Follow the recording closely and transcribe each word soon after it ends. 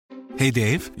Hey,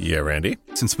 Dave. Yeah, Randy?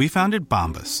 Since we founded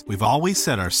Bombas, we've always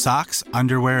said our socks,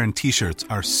 underwear, and T-shirts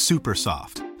are super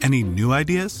soft. Any new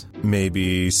ideas?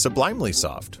 Maybe sublimely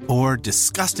soft. Or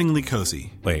disgustingly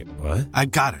cozy. Wait, what? I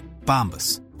got it.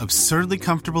 Bombas. Absurdly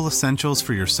comfortable essentials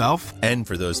for yourself and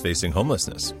for those facing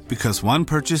homelessness. Because one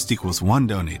purchased equals one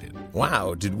donated.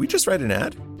 Wow, did we just write an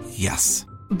ad? Yes.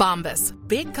 Bombas.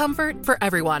 Big comfort for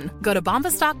everyone. Go to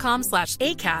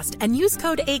bombas.com/ACAST and use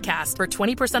code ACAST for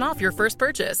 20% off your first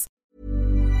purchase.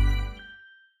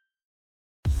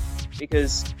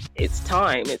 Because it's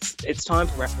time. It's time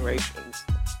for reparations.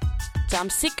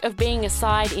 I'm sick of being a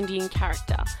side Indian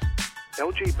character.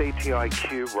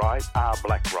 LGBTIQ rights are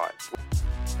black rights.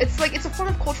 It's a form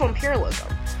of cultural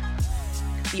imperialism.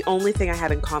 The only thing I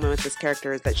have in common with this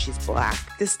character is that she's black.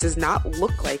 This does not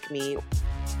look like me.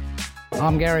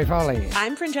 I'm Gary Foley.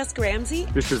 I'm Francesca Ramsey.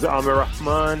 This is Amir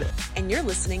Rahman. And you're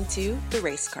listening to The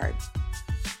Race Card.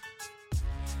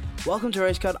 Welcome to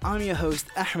Race Card. I'm your host,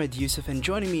 Ahmed Yusuf, and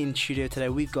joining me in studio today,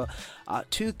 we've got our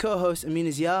two co-hosts,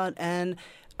 Amina Ziad and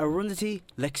Arundhati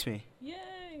Lakshmi. Yay!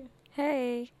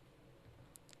 Hey.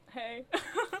 Hey.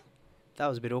 That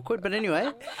was a bit awkward, but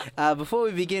anyway, before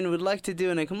we begin, we'd like to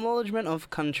do an acknowledgement of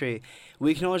country.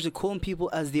 We acknowledge the Kulin people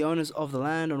as the owners of the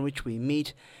land on which we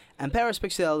meet, and pay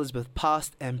respects to the elders both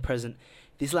past and present.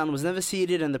 This land was never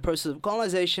ceded, and the process of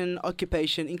colonization,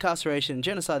 occupation, incarceration, and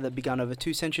genocide that began over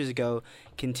 2 centuries ago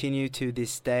continue to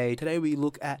this day. Today we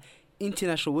look at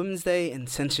International Women's Day and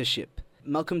censorship,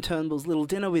 Malcolm Turnbull's Little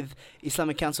Dinner with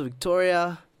Islamic Council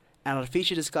Victoria, and our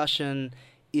feature discussion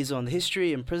is on the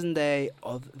history and present day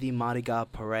of the Mardi Gras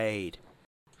Parade.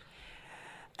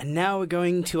 And now we're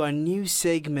going to our new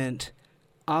segment,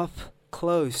 Up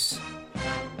Close.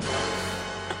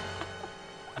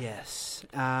 Yes,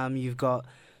 you've got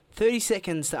 30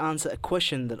 seconds to answer a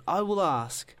question that I will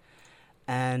ask.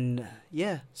 And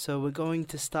yeah, so we're going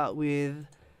to start with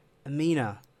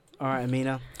Amina. All right,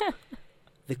 Amina.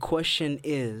 The question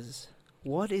is,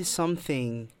 what is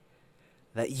something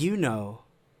that you know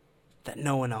that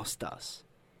no one else does?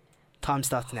 Time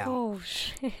starts now. Oh,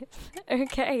 shit.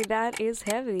 Okay, that is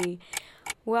heavy.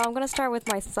 Well, I'm going to start with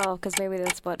myself because maybe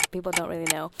that's what people don't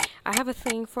really know. I have a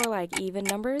thing for, like, even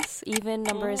numbers. Even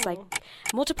numbers, like,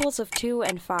 multiples of 2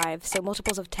 and 5. So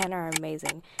multiples of 10 are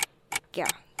amazing. Yeah,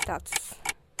 that's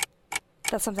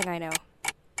something I know.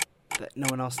 That no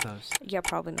one else knows? Yeah,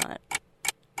 probably not.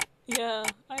 Yeah,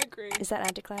 I agree. Is that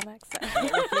anticlimax? That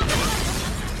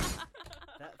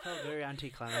felt very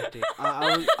anticlimactic.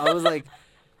 I was like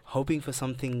hoping for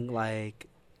something like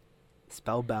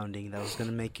spellbounding that was going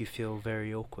to make you feel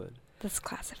very awkward. That's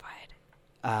classified.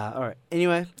 Alright,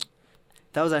 anyway,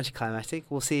 that was anticlimactic.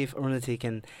 We'll see if Arundhati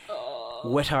can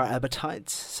whet our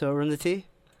appetites. So Arundhati,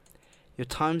 your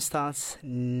time starts.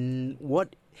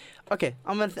 What? Okay,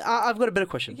 I've got a better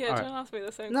question. Yeah, don't ask me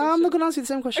the same question. No, I'm not going to ask you the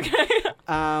same question.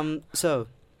 Okay. So,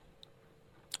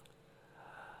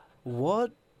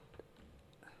 what?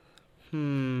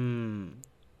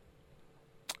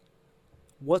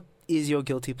 What is your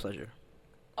guilty pleasure?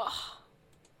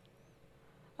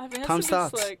 Time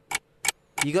starts.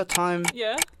 You got time.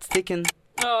 Yeah. It's ticking.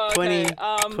 Oh, okay.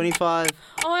 20, 25.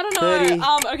 Oh, I don't 30.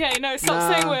 know. Okay, no,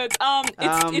 stop saying words.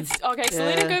 It's okay.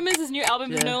 Selena Gomez's new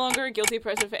album is no longer a guilty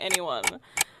pleasure for anyone,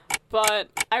 but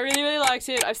I really, really liked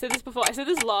it. I've said this before. I said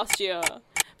this last year,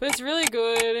 but it's really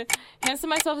good. Hands to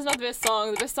Myself is not the best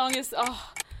song. The best song is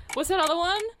what's that other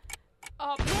one?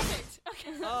 Perfect.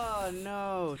 Okay. Oh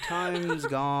no, time's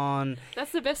gone.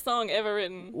 That's the best song ever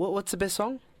written. What's the best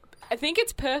song? I think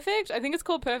it's Perfect. I think it's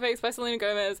called Perfect. It's by Selena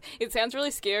Gomez. It sounds really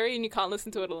scary and you can't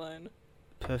listen to it alone.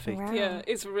 Perfect. Wow. Yeah,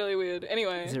 it's really weird.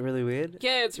 Anyway. Is it really weird?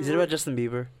 Yeah, it's Is it about Justin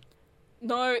Bieber?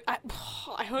 No, I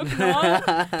hope not.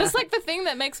 That's like the thing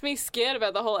that makes me scared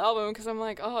about the whole album because I'm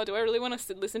like, do I really want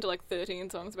to listen to like 13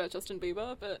 songs about Justin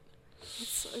Bieber? But it's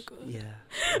so good. Yeah.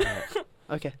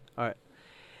 Okay, alright.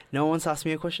 No one's asked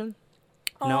me a question?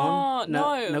 No.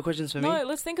 No questions for me? No,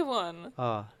 let's think of one.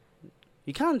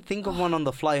 You can't think of one on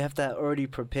the fly. You have to already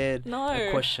prepared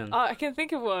a question. I can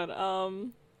think of one.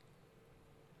 Wow.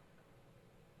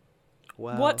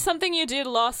 What's something you did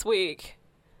last week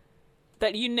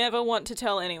that you never want to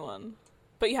tell anyone,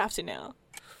 but you have to now?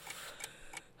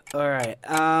 Alright.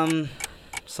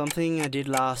 Something I did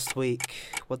last week.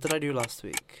 What did I do last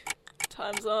week?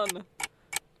 Time's on.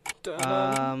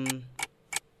 Dun.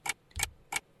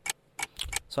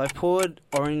 So I poured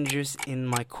orange juice in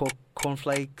my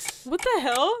cornflakes. What the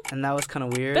hell? And that was kind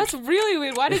of weird. That's really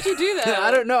weird. Why did you do that?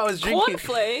 I don't know. I was drinking.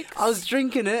 Cornflakes? I was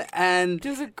drinking it and...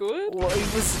 Was it good? Well,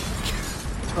 it was...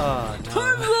 Oh, no.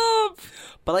 Time's up!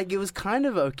 But, like, it was kind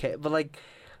of okay. But, like...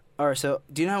 Alright, so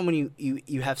do you know how when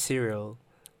you have cereal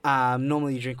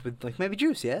normally you drink with like maybe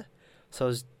juice, yeah. So I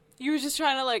was You were just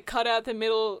trying to like cut out the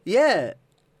middle. yeah.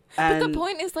 But the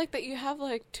point is like that you have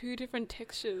like two different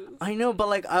textures. I know, but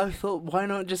like I thought, why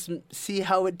not just see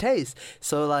how it tastes?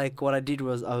 So like what I did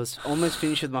was I was almost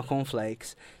finished with my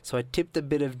cornflakes, so I tipped a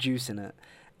bit of juice in it,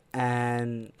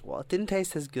 and well, it didn't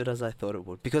taste as good as I thought it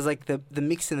would because like the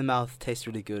mix in the mouth tastes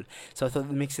really good. So I thought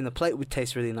the mix in the plate would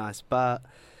taste really nice, but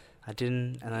I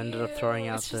didn't, and I ended up throwing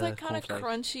out the cornflakes. It's just like kind of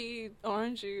crunchy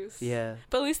orange juice. Yeah.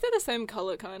 But at least they're the same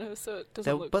color, kind of, so it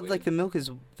doesn't look. But weird. like the milk is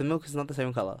not the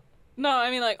same color. No,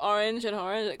 I mean like orange and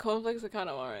orange. Like cornflakes are kind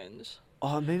of orange.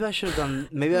 Oh, maybe I should have done.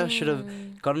 Maybe I should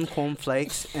have gotten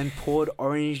cornflakes and poured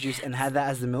orange juice and had that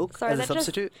as the milk as a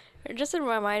substitute. It just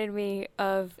reminded me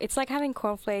of it's like having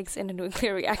cornflakes in a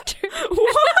nuclear reactor.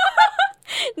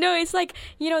 No, it's like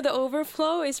the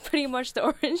overflow is pretty much the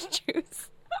orange juice.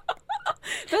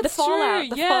 That's the fallout.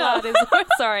 true. The fallout is.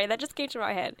 Sorry, that just came to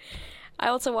my head. I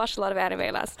also watched a lot of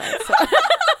anime last night. So.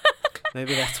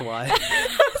 Maybe that's why.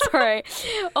 Sorry.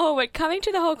 Oh, but coming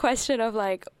to the whole question of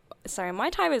like, sorry, my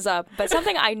time is up, but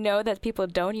something I know that people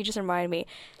don't, you just remind me,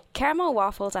 caramel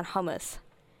waffles and hummus.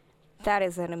 That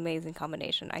is an amazing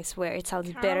combination. I swear, it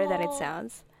sounds better than it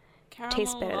sounds.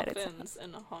 Tastes better than it sounds.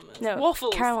 And hummus. No,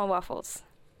 waffles. Caramel waffles.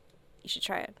 You should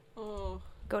try it. Oh.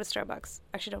 Go to Starbucks.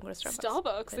 Actually, don't go to Starbucks.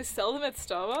 Starbucks? They sell them at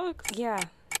Starbucks? Yeah.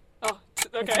 Oh,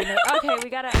 okay. Okay, we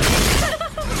gotta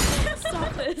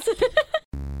stop this.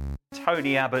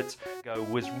 Tony Abbott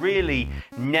was really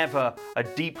never a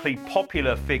deeply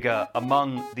popular figure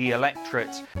among the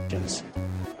electorate.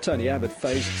 Tony Abbott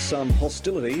faced some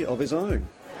hostility of his own.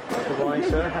 Good morning,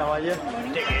 sir. How are you?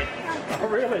 Oh,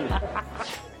 really?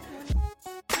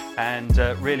 And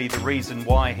really the reason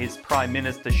why his prime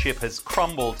ministership has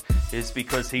crumbled is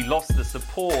because he lost the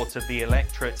support of the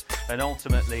electorate and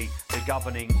ultimately the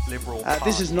governing Liberal Party.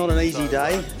 This is not an easy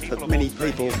day for many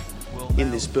people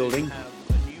in this building.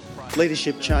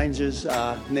 Leadership changes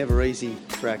are never easy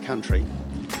for our country.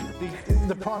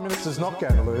 The Prime Minister's not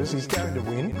going to lose, he's going to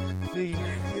win.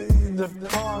 The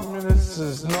Prime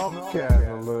Minister's not going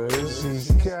to lose,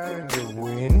 he's going to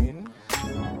win.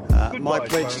 My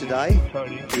pledge today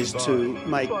is to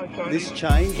make this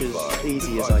change as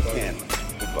easy as I can.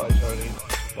 Goodbye, Tony.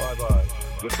 Bye-bye.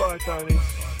 Goodbye, Tony.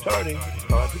 Tony, it's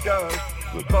time to go.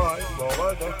 Goodbye. Roll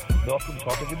over. Knock and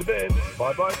topping in the bed.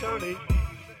 Bye-bye, Tony.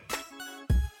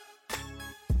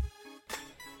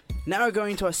 Now we're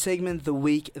going to our segment, The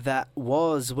Week That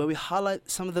Was, where we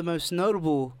highlight some of the most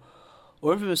notable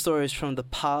or infamous stories from the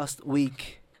past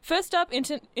week. First up,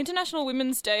 International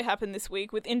Women's Day happened this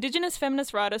week with Indigenous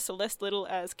feminist writer Celeste Little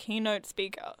as keynote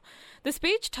speaker. The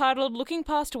speech, titled Looking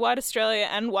Past White Australia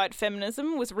and White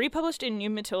Feminism, was republished in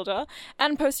New Matilda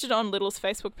and posted on Little's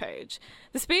Facebook page.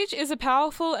 The speech is a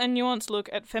powerful and nuanced look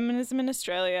at feminism in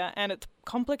Australia and its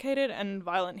complicated and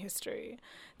violent history.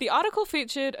 The article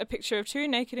featured a picture of two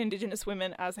naked Indigenous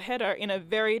women as a header in a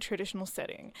very traditional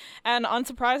setting, and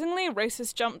unsurprisingly,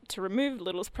 racists jumped to remove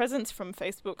Little's presence from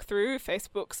Facebook through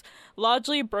Facebook's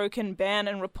largely broken ban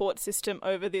and report system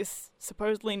over this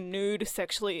supposedly nude,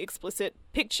 sexually explicit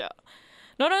picture.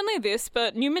 Not only this,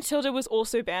 but New Matilda was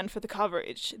also banned for the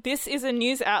coverage. This is a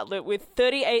news outlet with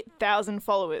 38,000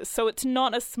 followers, so it's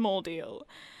not a small deal.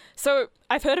 So,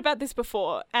 I've heard about this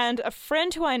before, and a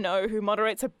friend who I know who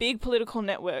moderates a big political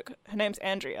network, her name's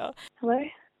Andrea. Hello?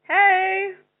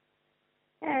 Hey!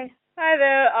 Hey. Hi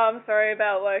there, sorry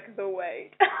about, the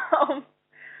wait.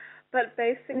 But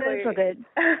basically... No, it's all good.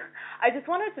 I just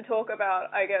wanted to talk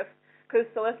about, I guess, because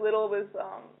Celeste Little was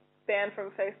banned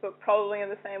from Facebook probably in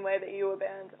the same way that you were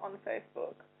banned on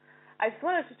Facebook. I just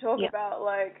wanted to talk about,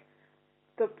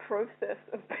 the process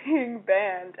of being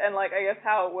banned and, I guess,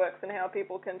 how it works and how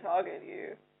people can target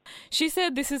you. She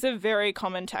said this is a very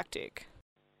common tactic.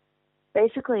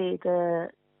 Basically, the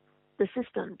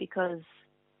system, because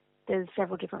there's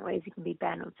several different ways you can be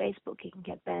banned on Facebook. You can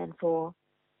get banned for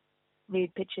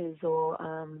nude pictures or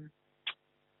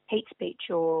hate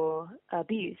speech or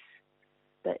abuse.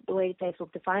 But the way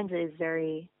Facebook defines it is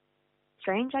very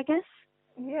strange, I guess.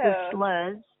 Yeah.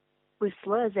 With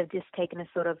slurs, they've just taken a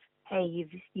sort of, hey,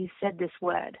 you said this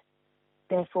word,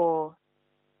 therefore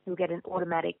you'll get an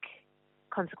automatic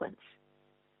consequence.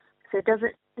 So it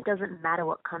doesn't matter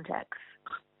what context.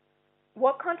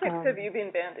 What context have you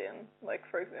been banned in,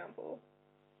 for example?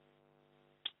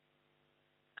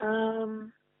 I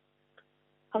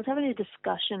was having a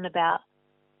discussion about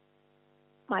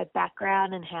my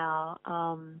background and how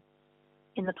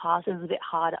in the past it was a bit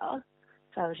harder.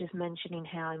 So I was just mentioning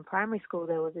how in primary school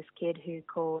there was this kid who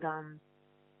called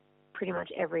pretty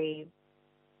much every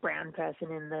brown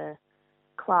person in the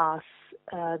class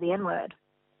the N-word.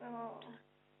 Oh.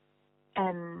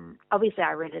 And obviously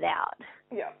I read it out.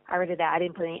 Yeah. I read it out. I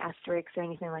didn't put any asterisks or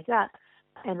anything like that.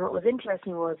 And what was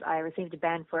interesting was I received a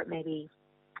ban for it maybe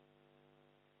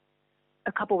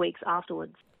a couple weeks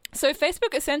afterwards. So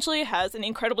Facebook essentially has an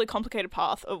incredibly complicated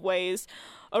path of ways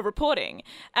of reporting,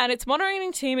 and its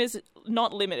monitoring team is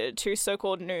not limited to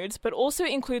so-called nudes, but also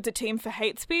includes a team for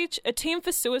hate speech, a team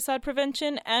for suicide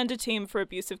prevention, and a team for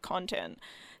abusive content.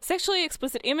 Sexually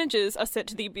explicit images are sent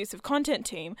to the abusive content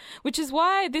team, which is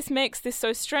why this makes this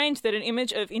so strange that an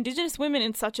image of Indigenous women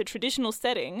in such a traditional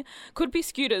setting could be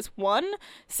skewed as 1,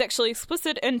 sexually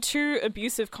explicit, and 2,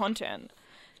 abusive content.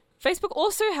 Facebook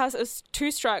also has a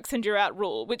 2 strikes and you're out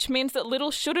rule, which means that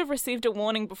Little should have received a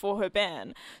warning before her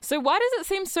ban. So why does it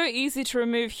seem so easy to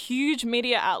remove huge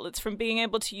media outlets from being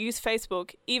able to use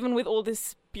Facebook, even with all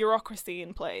this bureaucracy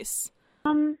in place?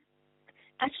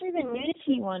 Actually, the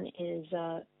nudity one is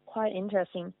quite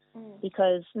interesting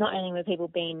because not only were people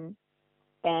being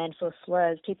banned for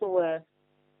slurs, people were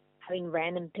having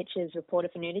random pictures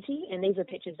reported for nudity, and these are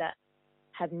pictures that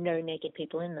have no naked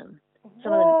people in them.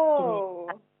 Some of them didn't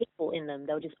have people in them.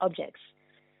 They were just objects.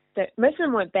 So most of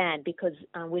them weren't banned because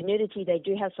with nudity, they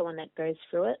do have someone that goes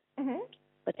through it,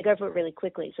 but they go through it really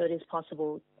quickly, so it is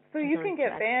possible. So you can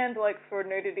get banned like for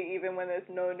nudity even when there's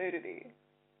no nudity?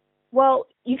 Well,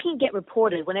 you can get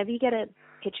reported. Whenever you get a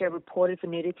picture reported for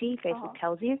nudity, Facebook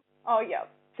tells you. Oh, yeah.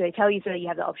 So they tell you so that you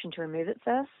have the option to remove it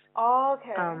first. Oh,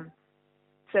 okay.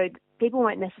 So people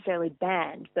weren't necessarily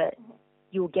banned, but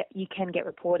you can get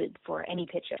reported for any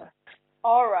picture.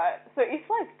 All right. So if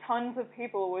like tons of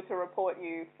people were to report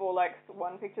you for like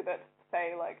one picture that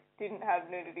say like didn't have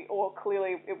nudity or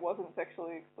clearly it wasn't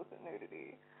sexually explicit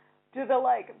nudity, do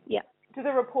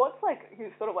the reports like you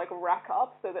sort of like rack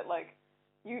up so that like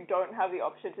you don't have the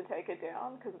option to take it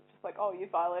down because it's just like, oh, you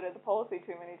violated the policy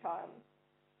too many times?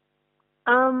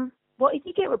 Well, if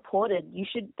you get reported,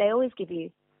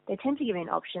 they tend to give you an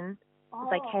option.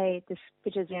 It's like, hey, this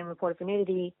picture's been reported for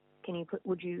nudity.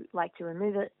 Would you like to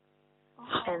remove it?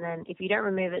 And then if you don't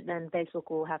remove it, then Facebook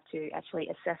will have to actually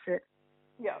assess it.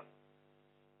 Yeah.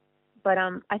 But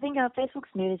I think Facebook's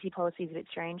nudity policy is a bit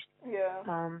strange.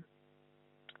 Yeah.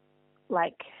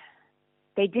 Like,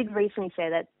 they did recently say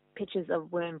that pictures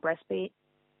of women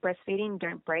breastfeeding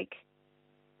don't break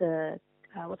the,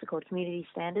 community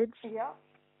standards. Yeah.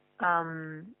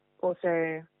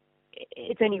 Also,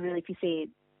 it's only really if you see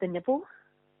the nipple.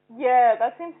 Yeah,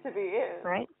 that seems to be it.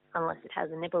 Right? Unless it has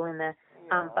a nipple in there.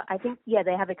 Yeah. But I think,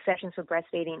 they have exceptions for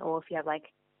breastfeeding or if you have,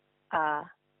 like,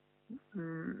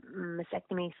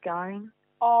 mastectomy scarring.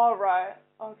 Oh, right.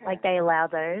 Okay. Like, they allow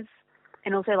those.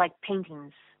 And also, like,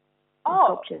 paintings and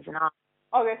sculptures and art.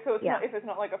 Okay, so it's not if it's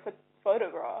not, like, a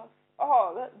photograph.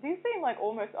 Oh, these seem, like,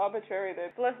 almost arbitrary, though.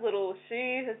 Celeste Little,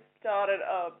 she has started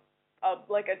a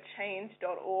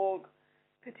change.org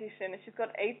petition, and she's got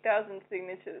 8,000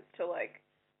 signatures to, like,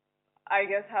 I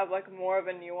guess have, like, more of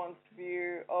a nuanced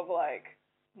view of, like,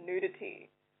 nudity.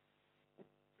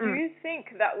 Do you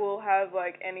think that will have,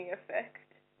 like, any effect?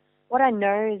 What I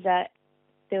know is that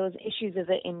there was issues of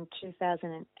it in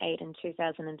 2008 and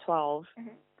 2012,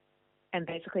 and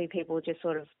basically people just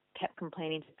sort of kept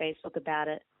complaining to Facebook about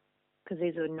it because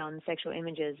these were non-sexual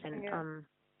images, and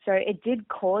so it did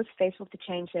cause Facebook to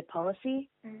change their policy.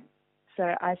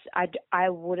 So I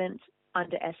wouldn't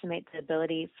underestimate the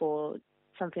ability for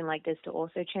something like this to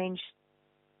also change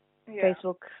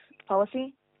Facebook's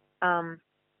policy.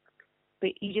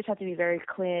 But you just have to be very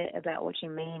clear about what you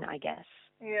mean, I guess.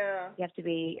 Yeah. You have to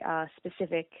be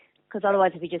specific, because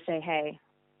otherwise if you just say, hey,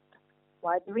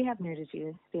 why do we have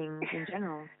nudity things in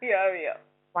general? Yeah.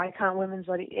 Why can't women's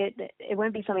body... It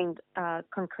won't be something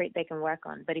concrete they can work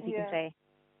on. But if you can say,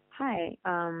 hi,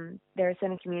 there are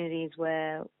certain communities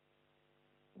where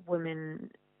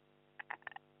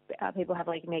people have,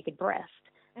 like, naked breasts.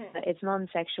 It's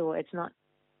non-sexual. It's not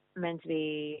meant to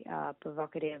be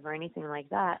provocative or anything like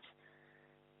that.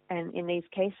 And in these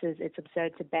cases, it's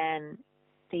absurd to ban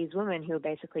these women who are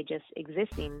basically just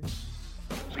existing.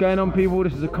 What's going on, people?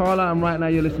 This is Akala, and right now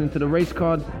you're listening to The Race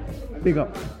Card. Big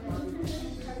up.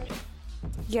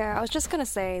 Yeah, I was just going to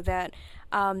say that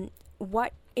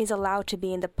what is allowed to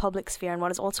be in the public sphere and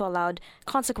what is also allowed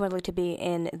consequently to be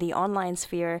in the online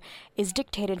sphere is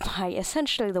dictated by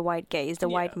essentially the white gaze, the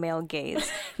white male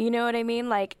gaze. You know what I mean?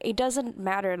 Like, it doesn't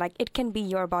matter. Like, it can be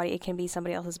your body, it can be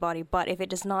somebody else's body, but if it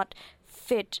does not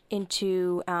fit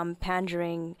into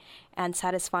pandering and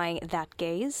satisfying that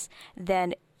gaze,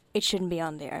 then it shouldn't be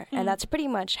on there. And that's pretty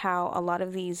much how a lot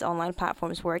of these online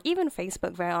platforms work. Even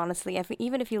Facebook, very honestly,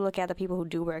 even if you look at the people who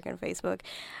do work on Facebook,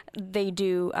 they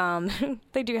do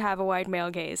they do have a white male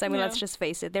gaze. I mean, let's just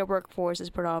face it, their workforce is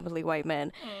predominantly white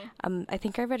men. I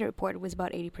think I read a report, it was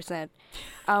about 80%,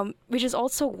 which is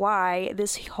also why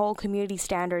this whole community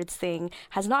standards thing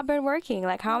has not been working.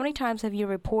 Like, how many times have you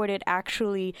reported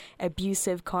actually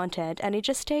abusive content, and it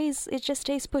just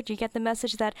stays put? You get the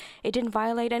message that it didn't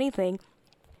violate anything.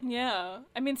 Yeah.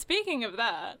 I mean, speaking of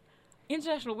that,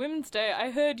 International Women's Day, I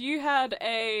heard you had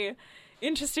a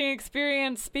interesting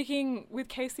experience speaking with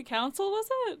Casey Council, was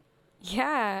it?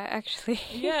 Yeah, actually.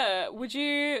 Yeah. Would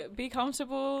you be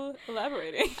comfortable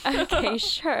elaborating? Okay,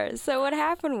 sure. So what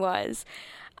happened was,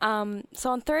 so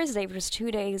on Thursday, which was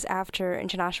 2 days after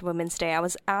International Women's Day, I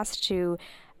was asked to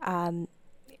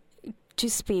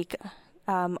speak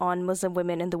on Muslim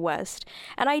women in the West,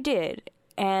 and I did.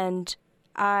 And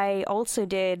I also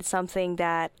did something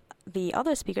that the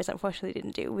other speakers unfortunately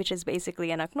didn't do, which is basically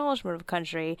an acknowledgement of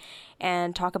country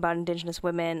and talk about Indigenous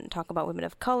women, talk about women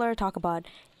of color, talk about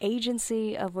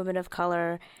agency of women of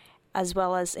color, as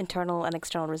well as internal and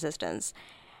external resistance.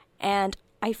 And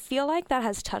I feel like that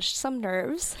has touched some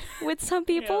nerves with some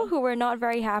people who were not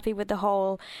very happy with the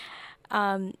whole,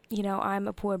 I'm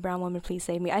a poor brown woman, please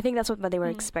save me. I think that's what they were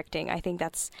expecting. I think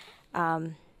that's...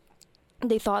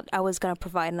 they thought I was going to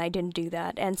provide, and I didn't do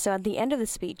that. And so at the end of the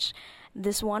speech,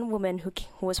 this one woman who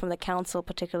was from the council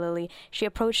particularly, she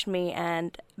approached me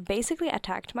and basically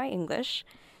attacked my English,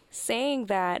 saying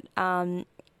that,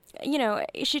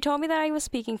 she told me that I was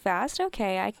speaking fast.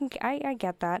 Okay, I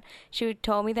get that. She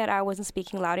told me that I wasn't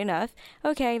speaking loud enough.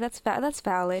 Okay, that's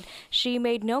valid. She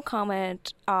made no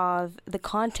comment of the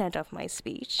content of my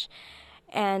speech.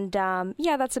 And,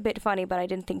 that's a bit funny, but I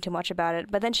didn't think too much about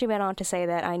it. But then she went on to say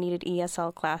that I needed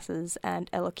ESL classes and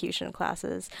elocution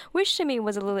classes, which to me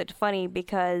was a little bit funny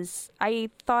because I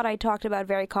thought I talked about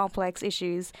very complex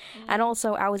issues. And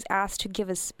also I was asked to give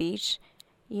a speech,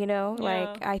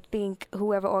 like I think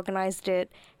whoever organized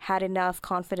it had enough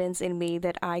confidence in me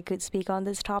that I could speak on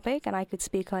this topic and I could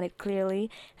speak on it clearly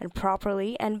and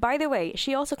properly. And by the way,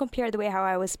 she also compared the way how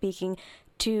I was speaking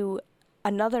to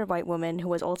another white woman who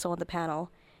was also on the panel,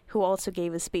 who also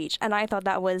gave a speech. And I thought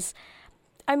that was,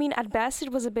 at best,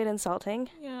 it was a bit insulting.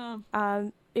 Yeah.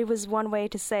 It was one way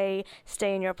to say,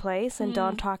 stay in your place and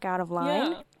don't talk out of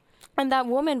line. Yeah. And that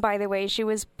woman, by the way, she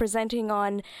was presenting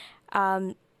on,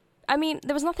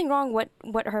 there was nothing wrong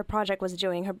what her project was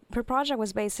doing. Her project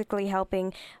was basically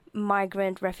helping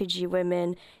migrant refugee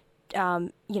women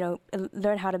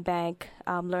learn how to bank,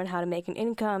 learn how to make an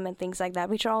income and things like that,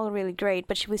 which are all really great.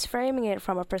 But she was framing it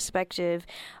from a perspective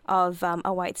of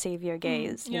a white savior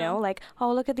gaze, like,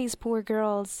 oh, look at these poor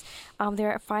girls.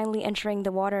 They're finally entering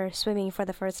the water swimming for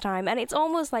the first time. And it's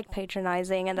almost like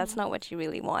patronizing, and that's not what you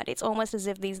really want. It's almost as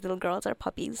if these little girls are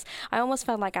puppies. I almost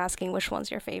felt like asking which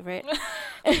one's your favorite.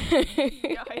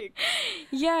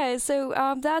 Yeah,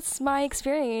 so that's my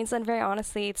experience. And very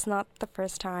honestly, it's not the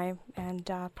first time, and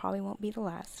probably won't be the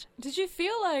last. Did you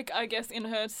feel like, I guess, in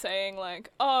her saying, like,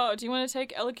 oh, do you want to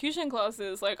take elocution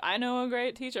classes? Like, I know a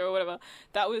great teacher or whatever.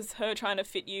 That was her trying to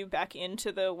fit you back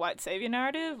into the white savior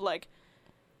narrative? Like,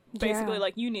 basically,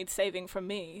 like, you need saving from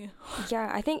me.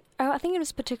 Yeah, I think it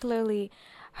was particularly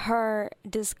her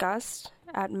disgust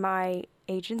at my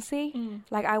agency.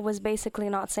 Like, I was basically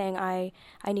not saying I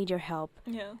need your help.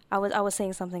 Yeah. I was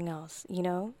saying something else,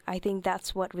 I think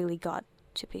that's what really got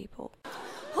to people.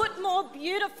 Put more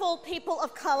beautiful people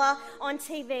of colour on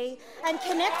TV and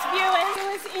connect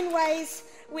viewers in ways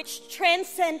which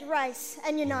transcend race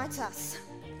and unite us.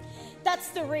 That's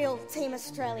the real Team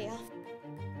Australia.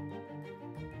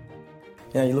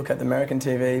 You look at the American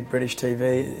TV, British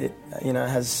TV, it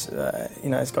has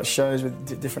it's got shows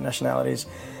with different nationalities,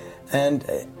 and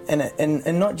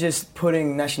not just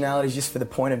putting nationalities just for the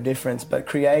point of difference, but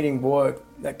creating work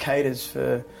that caters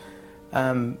for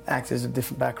actors of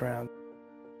different backgrounds.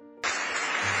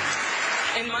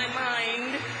 In my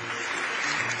mind,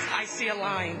 I see a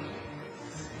line.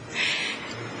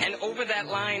 And over that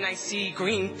line, I see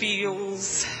green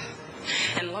fields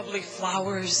and lovely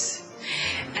flowers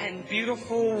and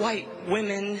beautiful white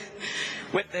women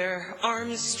with their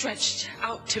arms stretched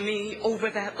out to me over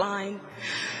that line.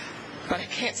 But I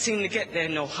can't seem to get there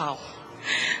no how.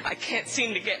 I can't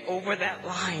seem to get over that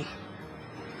line.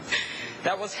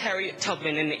 That was Harriet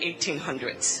Tubman in the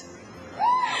 1800s.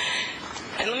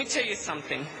 And let me tell you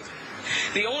something.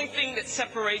 The only thing that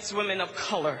separates women of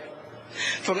color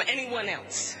from anyone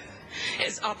else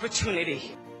is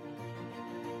opportunity.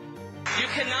 You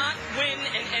cannot win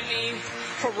an Emmy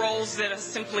for roles that are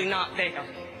simply not there.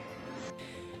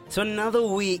 So another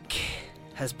week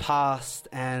has passed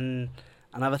and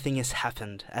another thing has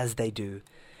happened, as they do.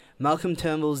 Malcolm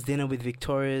Turnbull's dinner with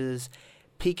Victoria's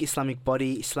peak Islamic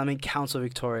body, Islamic Council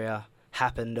Victoria,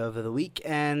 happened over the week,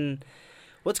 and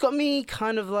what's got me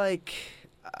kind of like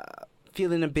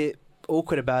feeling a bit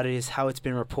awkward about it is how it's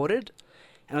been reported,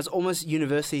 and it's almost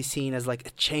universally seen as like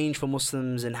a change for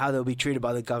Muslims and how they'll be treated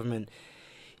by the government.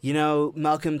 You know,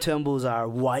 Malcolm Turnbull's our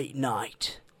white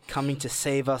knight coming to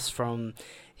save us from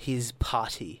his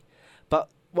party. But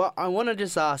what I want to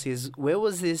just ask is, where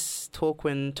was this talk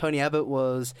when Tony Abbott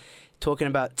was talking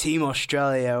about Team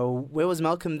Australia? Where was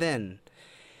Malcolm then?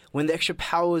 When the extra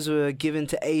powers were given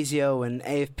to ASIO and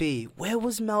AFP, where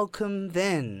was Malcolm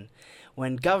then?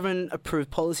 When government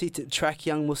approved policy to track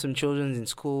young Muslim children in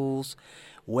schools,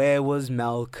 where was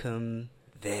Malcolm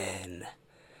then?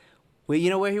 Well, you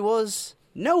know where he was?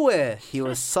 Nowhere. He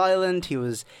was silent. He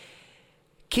was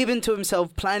keeping to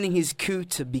himself, planning his coup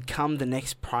to become the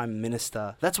next Prime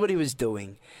Minister. That's what he was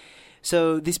doing.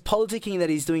 So this politicking that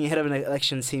he's doing ahead of an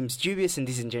election seems dubious and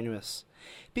disingenuous.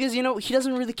 Because, you know, he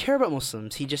doesn't really care about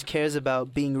Muslims. He just cares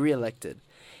about being re-elected.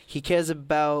 He cares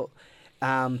about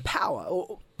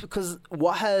power. Because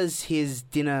what has his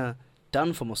dinner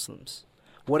done for Muslims?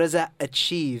 What has that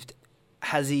achieved?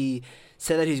 Has he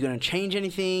said that he's going to change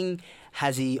anything?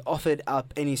 Has he offered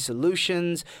up any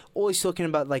solutions? Or he's talking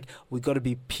about, like, we got to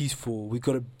be peaceful. We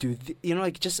got to do,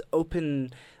 like, just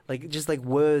open, like, just like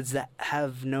words that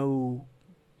have no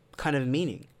kind of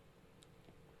meaning.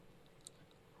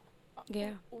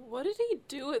 Yeah. What did he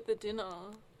do at the dinner?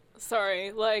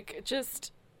 Sorry, like,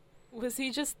 was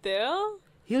he just there?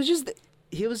 He was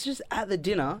just at the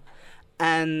dinner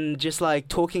and just, like,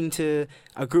 talking to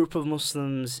a group of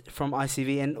Muslims from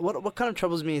ICV. And what kind of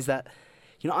troubles me is that,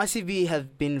 you know, ICV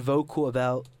have been vocal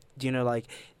about, you know, like,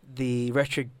 the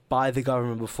rhetoric by the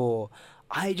government before.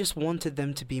 I just wanted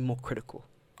them to be more critical.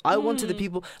 I wanted the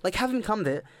people, like, have him come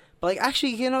there, but, like,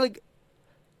 actually, you know, like,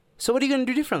 so what are you going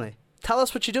to do differently? Tell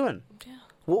us what you're doing. Yeah.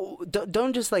 Well,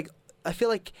 don't just, like, I feel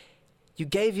like you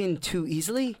gave in too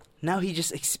easily. Now he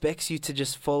just expects you to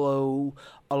just follow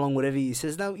along whatever he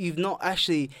says. Now, you've not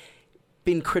actually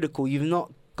been critical. You've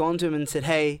not gone to him and said,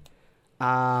 hey,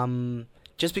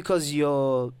 just because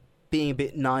you're being a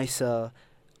bit nicer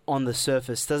on the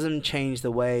surface doesn't change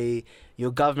the way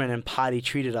your government and party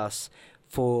treated us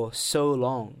for so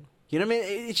long. You know what I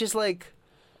mean? It's just like...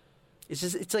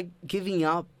 It's like giving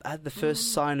up at the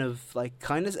first sign of, like,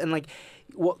 kindness. And, like,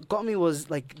 what got me was,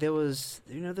 like, there was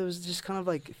just kind of,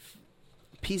 like,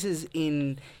 pieces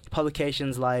in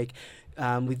publications, like,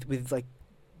 with like,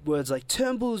 words like,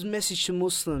 Turnbull's message to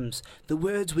Muslims, the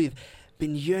words we've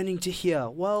been yearning to hear.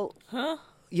 Well,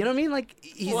 you know what I mean? Like,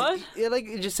 what? Yeah,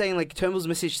 like, just saying, like, Turnbull's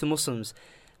message to Muslims,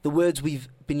 the words we've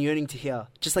been yearning to hear,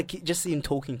 just him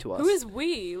talking to us. Who is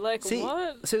we? Like, see,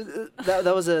 what? So that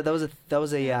was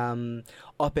a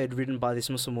op-ed written by this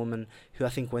Muslim woman who I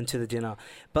think went to the dinner.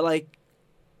 But, like,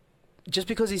 just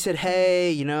because he said,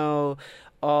 hey, you know,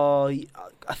 I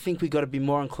think we got to be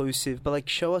more inclusive, but, like,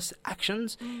 show us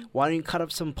actions. Why don't you cut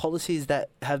up some policies that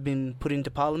have been put into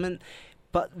Parliament?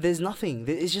 But there's nothing.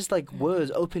 It's just, like,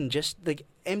 words, like,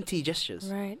 empty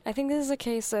gestures. Right. I think this is a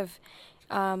case of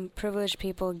privileged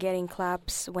people getting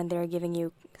claps when they're giving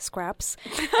you scraps.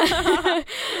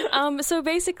 So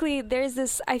basically, there's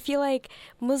this, I feel like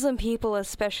Muslim people,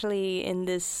 especially in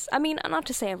this, I mean, not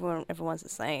to say everyone's the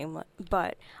same,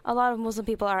 but a lot of Muslim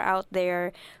people are out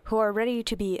there who are ready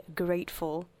to be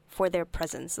grateful for their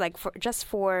presence, like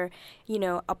for you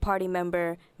know, a party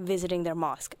member visiting their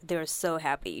mosque, they're so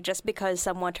happy. Just because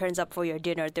someone turns up for your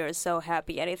dinner, they're so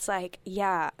happy. And it's like,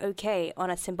 yeah, okay, on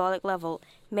a symbolic level,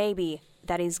 maybe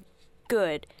that is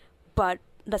good, but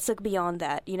let's look beyond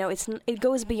that. You know, it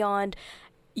goes beyond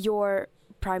your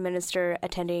prime minister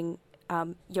attending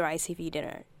your ICV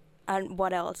dinner. And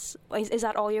what else? Is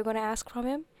that all you're going to ask from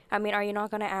him? I mean, are you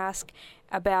not going to ask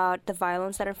about the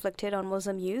violence that inflicted on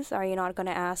Muslim youth? Are you not going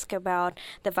to ask about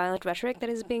the violent rhetoric that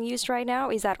is being used right now?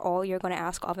 Is that all you're going to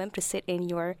ask of him, to sit in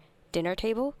your dinner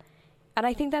table? And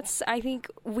I think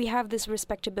we have this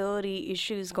respectability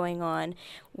issues going on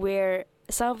where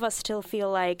some of us still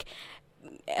feel like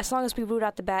as long as we root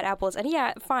out the bad apples, and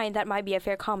yeah, fine, that might be a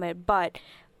fair comment, but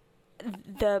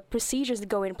the procedures that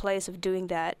go in place of doing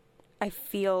that, I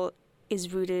feel,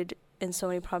 is rooted in so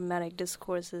many problematic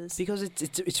discourses. Because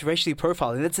it's racially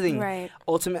profiling. That's the thing. Right.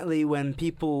 Ultimately, when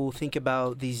people think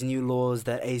about these new laws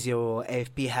that ASIO or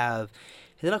AFP have,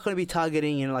 they're not going to be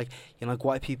targeting, like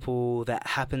white people that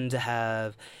happen to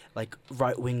have, like,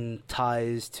 right-wing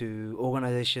ties to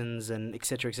organisations and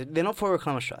etc. They're not for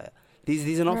Reclaim Australia.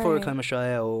 These are not for Reclaim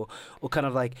Australia or kind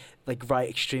of like right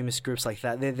extremist groups like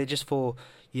that. They're just for,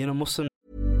 Muslim.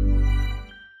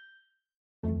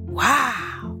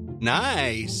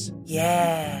 Nice.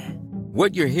 Yeah.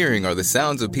 What you're hearing are the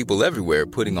sounds of people everywhere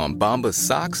putting on Bombas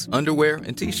socks, underwear,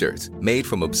 and T-shirts made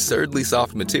from absurdly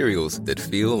soft materials that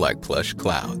feel like plush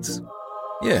clouds.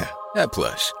 Yeah, that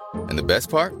plush. And the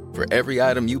best part? For every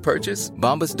item you purchase,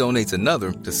 Bombas donates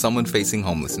another to someone facing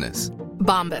homelessness.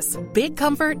 Bombas. Big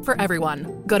comfort for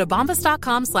everyone. Go to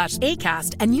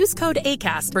bombas.com/ACAST and use code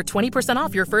ACAST for 20%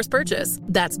 off your first purchase.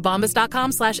 That's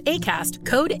bombas.com/ACAST.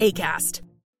 Code ACAST.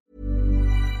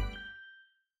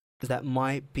 That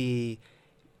might be...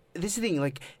 This is the thing,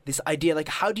 like, this idea, like,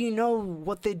 how do you know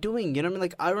what they're doing? You know what I mean?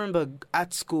 Like, I remember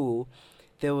at school,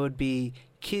 there would be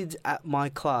kids at my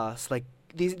class, like,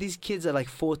 these kids are like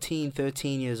 14,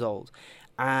 13 years old.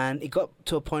 And it got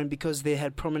to a point because they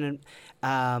had prominent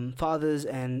fathers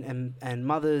and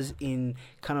mothers in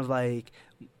kind of like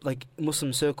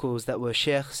Muslim circles that were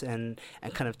sheikhs and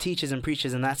kind of teachers and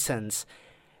preachers in that sense.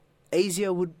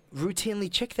 ASIO would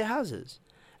routinely check their houses.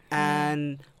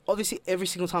 And obviously every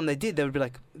single time they did, they would be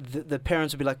like, the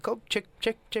parents would be like, oh, check,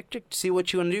 see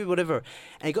what you want to do, whatever.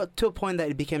 And it got to a point that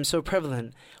it became so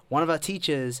prevalent. One of our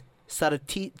teachers started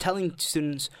telling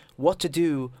students what to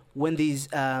do when these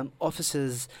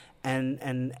officers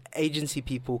and agency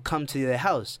people come to their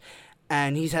house.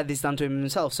 And he's had this done to him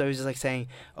himself. So he's just like saying,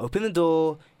 open the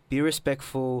door, be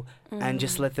respectful, and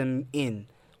just let them in,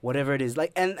 whatever it is.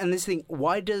 Like, and this thing,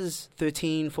 why does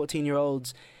 13,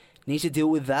 14-year-olds need to deal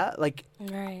with that? Like,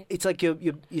 right. It's like you're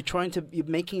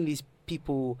making these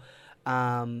people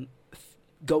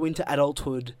go into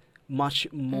adulthood much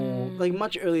more, like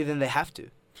much earlier than they have to.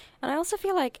 And I also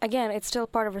feel like, again, it's still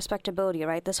part of respectability,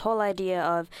 right? This whole idea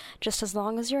of just as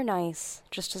long as you're nice,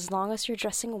 just as long as you're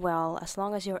dressing well, as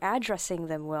long as you're addressing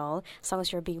them well, as long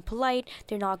as you're being polite,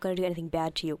 they're not going to do anything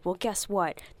bad to you. Well, guess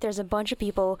what? There's a bunch of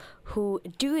people who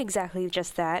do exactly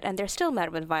just that, and they're still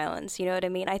met with violence. You know what I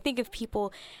mean? I think if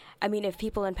people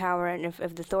in power and if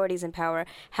the authorities in power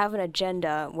have an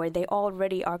agenda where they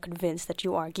already are convinced that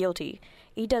you are guilty,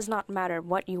 it does not matter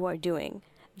what you are doing.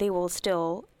 They will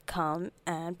still come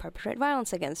and perpetrate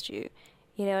violence against you.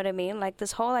 You know what I mean? Like,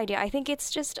 this whole idea, I think it's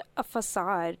just a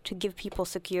facade to give people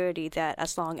security that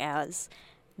as long as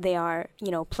they are,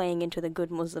 playing into the good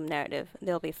Muslim narrative,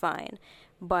 they'll be fine.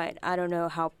 But I don't know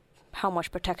how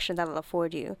much protection that'll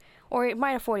afford you. Or it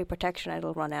might afford you protection,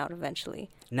 it'll run out eventually.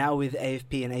 Now with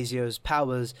AFP and ASIO's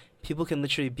powers, people can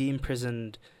literally be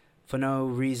imprisoned for no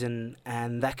reason,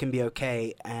 and that can be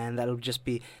okay, and that'll just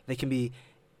be, they can be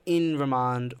in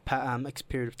remand X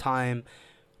period of time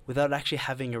without actually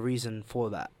having a reason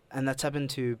for that. And that's happened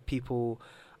to people.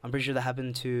 I'm pretty sure that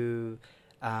happened to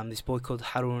this boy called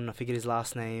Harun, I forget his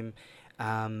last name,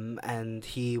 and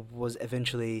he was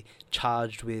eventually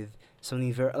charged with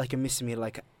something very, like a misdemeanor,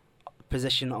 like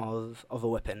possession of a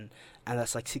weapon, and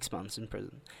that's like 6 months in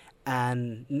prison.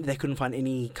 And they couldn't find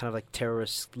any kind of like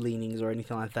terrorist leanings or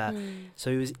anything like that. So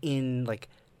he was in like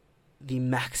the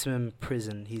maximum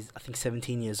prison. He's, I think,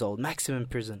 17 years old. Maximum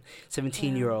prison.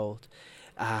 17-year-old.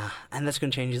 And that's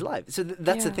going to change his life. So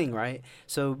that's the thing, right?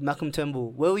 So Malcolm Turnbull,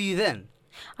 where were you then?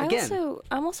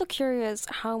 I'm also curious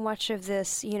how much of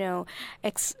this,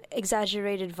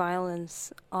 exaggerated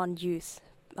violence on youth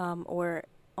or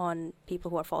on people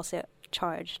who are falsely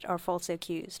charged or falsely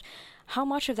accused, how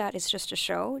much of that is just to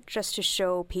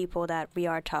show people that we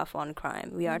are tough on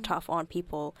crime, we are tough on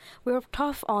people, we're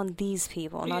tough on these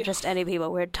people, not just any people,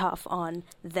 we're tough on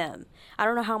them. I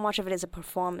don't know how much of it is a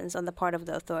performance on the part of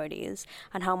the authorities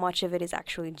and how much of it is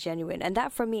actually genuine. And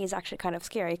that for me is actually kind of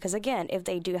scary, because again, if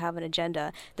they do have an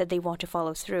agenda that they want to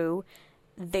follow through,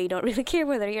 they don't really care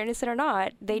whether you're innocent or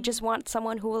not. They just want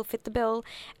someone who will fit the bill.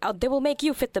 They will make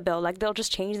you fit the bill. Like, they'll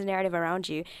just change the narrative around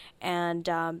you. And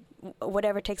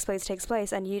whatever takes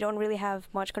place. And you don't really have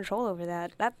much control over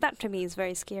that. That to me is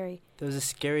very scary. There was a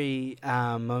scary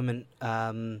moment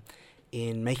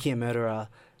in Making a Murderer,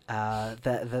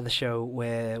 the show,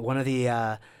 where one of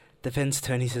the defense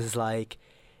attorneys is like,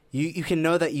 you can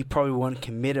know that you probably won't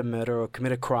commit a murder or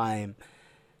commit a crime,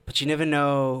 but you never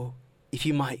know if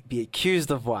you might be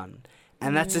accused of one.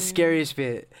 And that's the scariest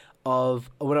bit of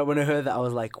when I heard that. I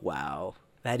was like, wow,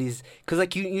 that is, because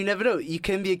like you never know, you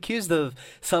can be accused of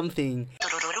something.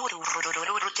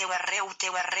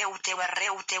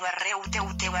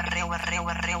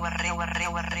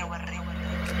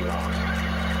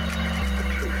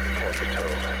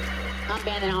 I'm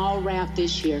banning all rap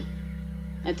this year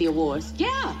at the awards.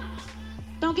 Yeah,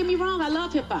 don't get me wrong, I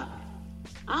love hip hop,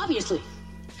 obviously,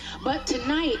 but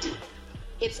tonight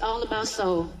it's all about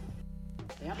soul.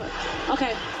 Yeah, but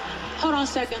okay, hold on a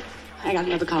second. I got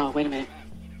another call. Wait a minute.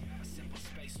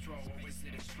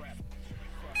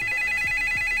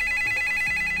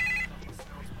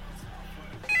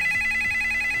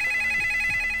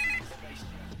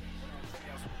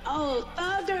 Oh,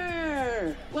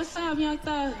 Thugger! What's up, Young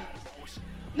Thug?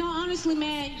 No, honestly,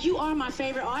 man, you are my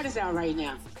favorite artist out right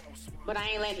now. But I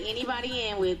ain't letting anybody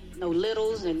in with no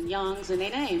littles and youngs in their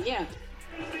name, yeah.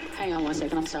 Hang on one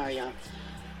second, I'm sorry, y'all.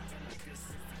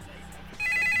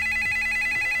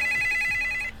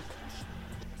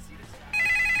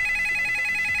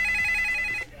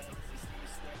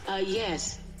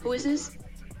 Yes. Who is this?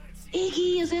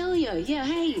 Iggy Azalea. Yeah,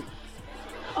 hey.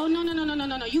 Oh, no.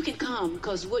 You can come,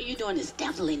 because what you're doing is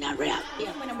definitely not rap.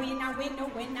 Yeah. When I win, I win,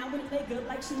 no win. I win, play good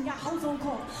like she got hoes on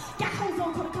call. Got hoes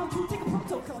on call to come through, take a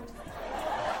protocol.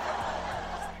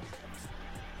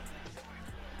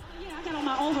 Yeah, I got on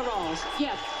my overalls.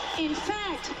 Yeah. In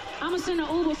fact, I'm going to send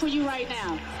an Uber for you right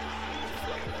now.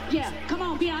 Yeah, come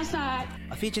on, be outside.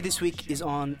 Our feature this week is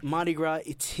on Mardi Gras,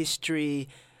 its history,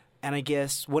 and I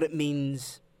guess what it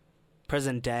means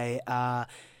present day.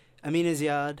 Amina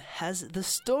Ziad has the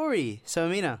story. So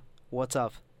Amina, what's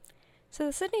up? So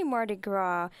the Sydney Mardi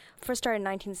Gras first started in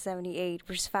 1978,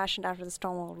 which was fashioned after the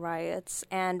Stonewall riots.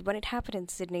 And when it happened in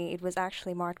Sydney, it was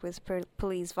actually marked with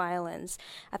police violence.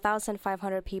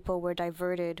 1,500 people were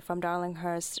diverted from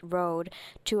Darlinghurst Road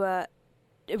to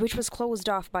which was closed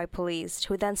off by police,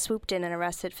 who then swooped in and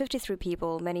arrested 53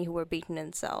 people, many who were beaten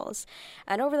in cells.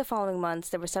 And over the following months,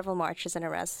 there were several marches and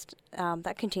arrests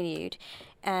that continued,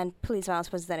 and police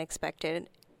violence was then expected.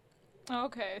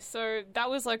 Okay, so that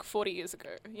was like 40 years ago,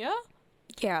 yeah?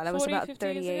 Yeah, that was about 50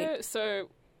 38. years ago? So,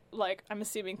 like, I'm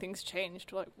assuming things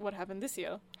changed. Like, what happened this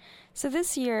year? So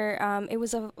this year, it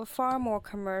was a far more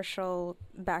commercial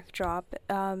backdrop.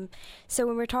 So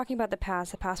when we're talking about the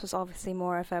past was obviously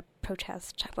more of a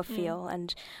protest type of feel,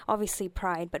 and obviously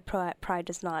pride, but pride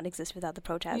does not exist without the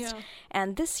protest. Yeah.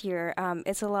 And this year,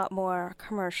 it's a lot more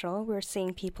commercial. We're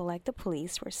seeing people like the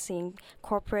police. We're seeing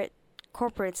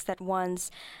corporates that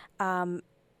once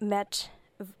met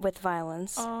with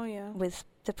violence with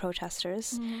the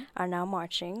protesters are now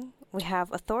marching. We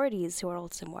have authorities who are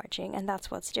also marching, and that's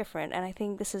what's different. And I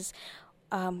think this is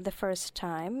the first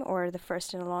time, or the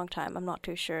first in a long time, I'm not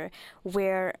too sure,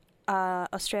 where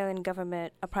Australian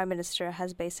government, a prime minister,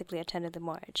 has basically attended the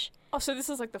march. Oh, so this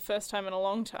is like the first time in a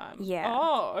long time? Yeah.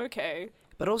 Oh, okay.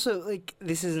 But also, like,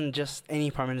 this isn't just any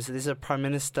prime minister. This is a prime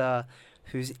minister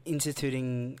who's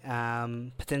instituting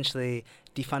potentially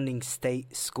defunding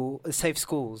safe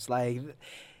schools, like,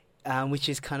 which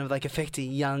is kind of like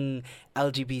affecting young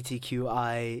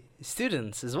LGBTQI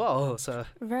students as well. So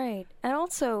right, and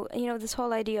also, this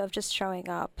whole idea of just showing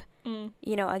up.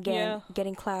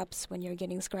 Getting claps when you're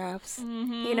getting scraps.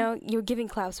 Mm-hmm. You're giving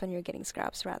claps when you're getting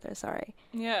scraps, rather. Sorry.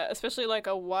 Yeah, especially like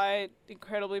a white,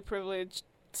 incredibly privileged,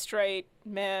 straight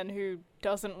man who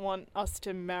doesn't want us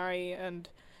to marry and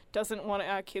doesn't want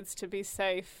our kids to be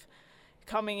safe,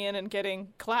 coming in and getting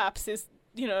claps is,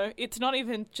 it's not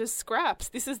even just scraps.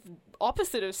 This is the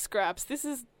opposite of scraps. This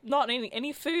is not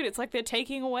any food. It's like they're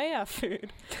taking away our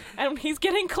food. And he's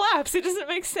getting claps. It doesn't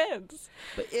make sense.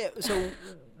 But yeah, so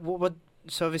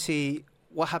so obviously,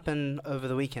 what happened over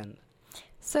the weekend?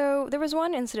 So there was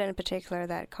one incident in particular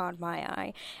that caught my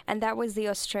eye, and that was the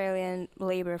Australian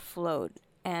Labour float.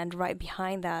 And right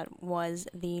behind that was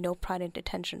the No Pride in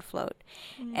Detention float.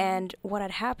 And what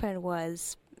had happened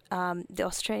was the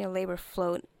Australian Labour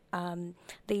float,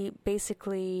 they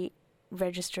basically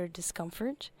registered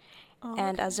discomfort.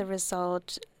 And as a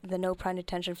result, the No Pride in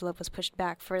Detention float was pushed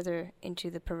back further into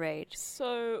the parade.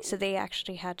 So they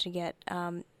actually had to get,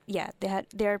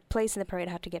 their place in the parade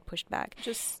had to get pushed back.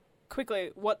 Just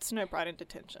quickly, what's No Pride in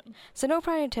Detention? So No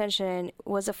Pride in Detention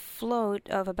was a float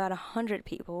of about 100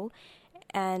 people,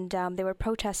 and they were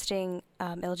protesting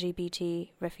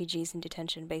LGBT refugees in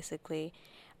detention, basically.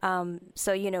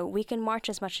 So, we can march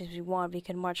as much as we want. We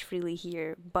can march freely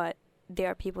here, but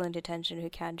there are people in detention who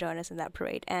can't join us in that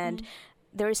parade. And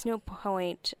there is no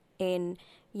point in,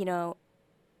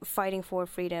 fighting for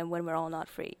freedom when we're all not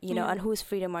free, and whose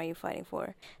freedom are you fighting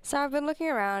for? So I've been looking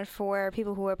around for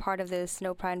people who are part of this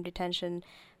No Pride in Detention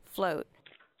float.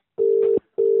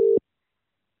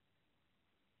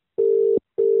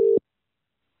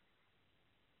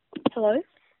 Hello?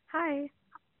 Hi.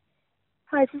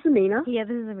 Hi, is this Amina? Yeah,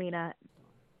 this is Amina.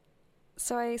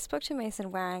 So I spoke to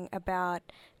Mason Wang about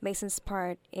Mason's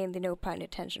part in the No Pride in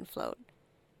Detention float.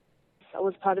 I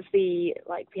was part of we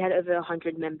had over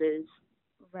 100 members,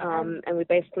 and we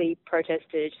basically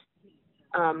protested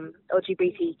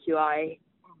LGBTQI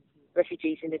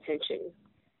refugees in detention.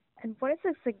 And what is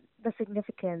the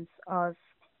significance of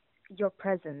your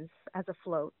presence as a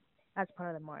float, as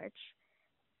part of the march?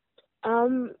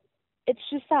 It's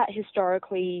just that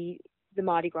historically the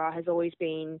Mardi Gras has always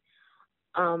been,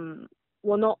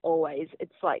 well, not always,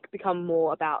 it's become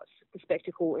more about the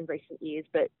spectacle in recent years,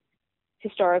 but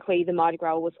historically the Mardi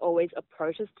Gras was always a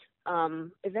protest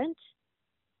event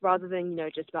rather than,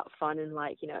 just about fun and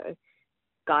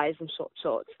guys in short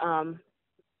shorts.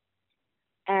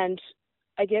 And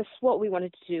I guess what we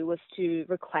wanted to do was to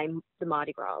reclaim the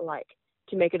Mardi Gras,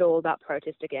 to make it all about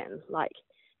protest again.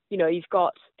 You've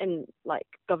got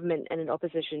government and an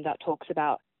opposition that talks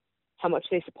about how much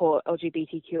they support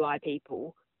LGBTQI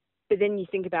people, but then you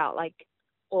think about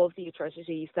all of the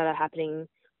atrocities that are happening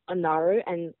on Nauru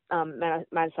and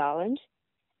Manus Island,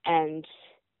 and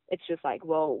it's just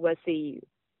where's the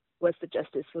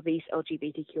justice for these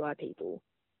LGBTQI people?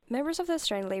 Members of the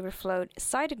Australian Labour Float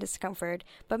cited discomfort,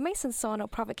 but Mason saw no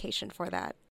provocation for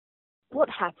that. What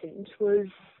happened was,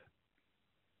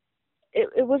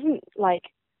 it wasn't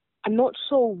I'm not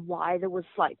sure why there was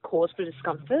cause for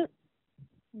discomfort.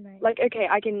 Right. Okay,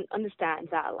 I can understand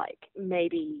that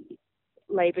maybe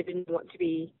Labour didn't want to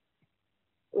be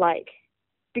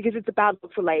because it's a bad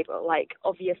look for Labour.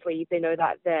 Obviously they know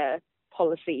that their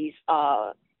policies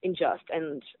are unjust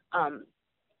and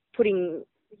putting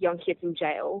young kids in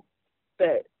jail,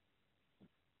 but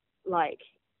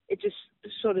it just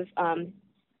sort of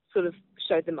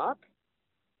showed them up.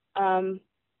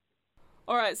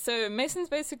 Alright, so Mason's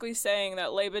basically saying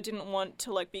that Labour didn't want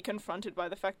to be confronted by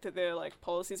the fact that their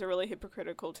policies are really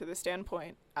hypocritical to the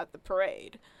standpoint at the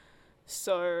parade.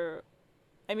 So,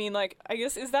 I mean, I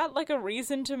guess, is that a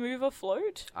reason to move a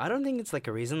float? I don't think it's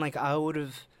a reason. I would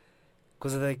have,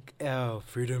 because of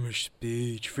freedom of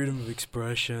speech, freedom of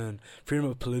expression, freedom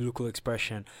of political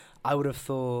expression, I would have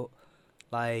thought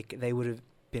they would have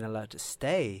been allowed to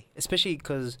stay, especially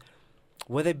because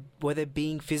were they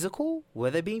being physical?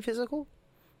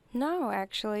 No,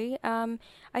 actually.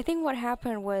 I think what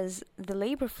happened was the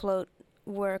Labour Float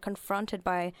were confronted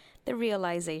by the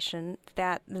realization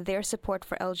that their support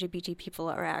for LGBT people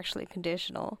are actually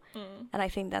conditional. And I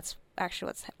think that's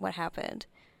actually what happened.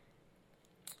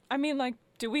 I mean,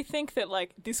 do we think that,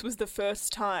 this was the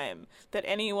first time that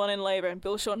anyone in Labour, and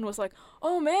Bill Shorten was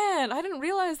oh man, I didn't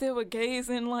realize there were gays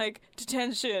in,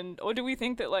 detention? Or do we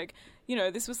think that,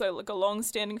 this was, a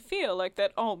long-standing fear,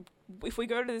 that, oh, if we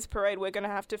go to this parade, we're going to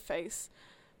have to face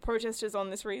protesters on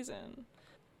this reason?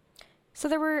 So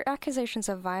there were accusations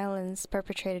of violence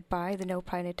perpetrated by the No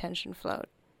Pride Detention float.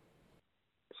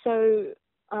 So,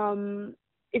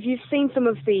 if you've seen some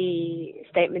of the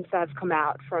statements that have come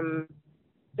out from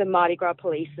the Mardi Gras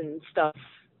police and stuff,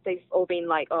 they've all been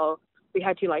oh, we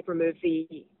had to remove the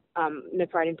No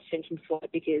Pride Detention float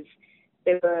because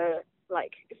they were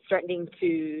threatening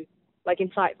to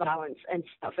incite violence and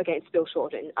stuff against Bill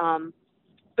Shorten.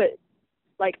 But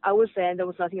I was there and there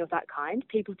was nothing of that kind.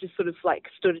 People just sort of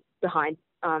stood behind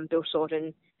Bill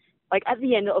Shorten at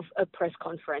the end of a press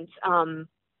conference, and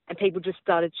people just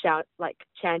started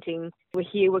chanting, "We're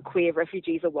here, we're queer,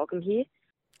 refugees are welcome here."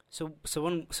 So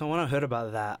when I heard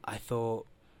about that, I thought,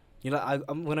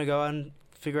 I'm gonna go and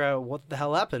figure out what the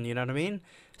hell happened. You know what I mean?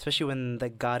 Especially when The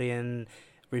Guardian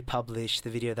republished the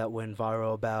video that went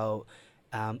viral about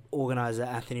organizer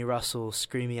Anthony Russell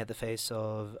screaming at the face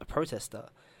of a protester.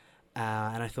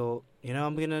 And I thought,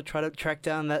 I'm going to try to track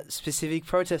down that specific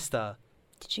protester.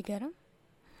 Did you get him?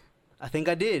 I think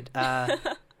I did.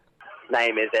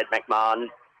 Name is Ed McMahon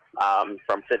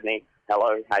from Sydney.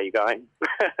 Hello, how you going?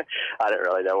 I don't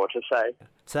really know what to say.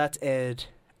 So that's Ed.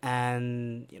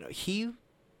 And, he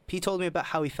told me about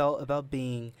how he felt about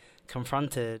being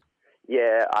confronted.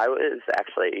 Yeah, I was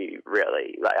actually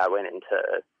really, I went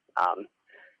into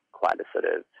quite a sort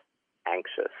of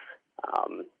anxious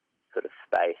sort of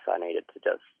space. I needed to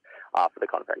just, after the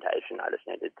confrontation, I just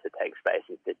needed to take space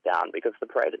and sit down because the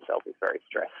parade itself is very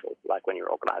stressful. When you're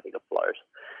organising a float,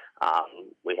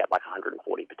 we had 140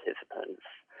 participants.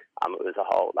 It was a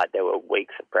whole, there were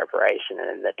weeks of preparation,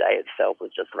 and the day itself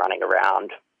was just running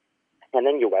around. And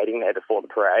then you're waiting there before the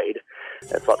parade.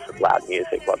 There's lots of loud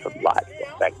music, lots of lights,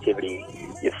 lots of activity.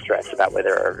 You're stressed about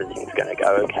whether everything's going to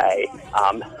go okay.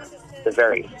 The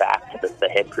very fact that the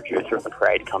head producer of the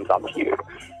parade comes up to you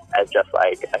as just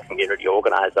a community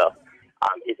organiser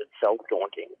is itself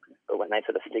daunting. But when they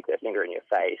sort of stick their finger in your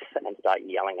face and start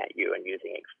yelling at you and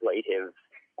using expletives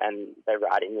and they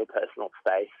right in your personal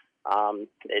space,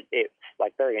 it's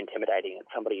very intimidating. It's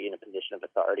somebody in a position of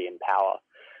authority and power,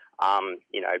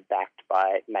 backed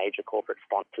by major corporate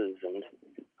sponsors and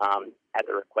at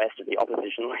the request of the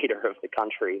opposition leader of the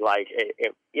country.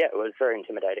 It was very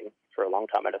intimidating for a long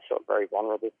time. I just felt very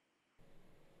vulnerable.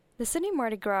 The Sydney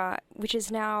Mardi Gras, which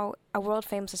is now a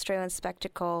world-famous Australian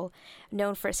spectacle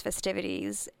known for its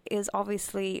festivities, is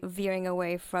obviously veering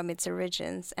away from its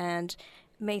origins, and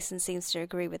Mason seems to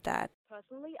agree with that.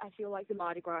 Personally, I feel like the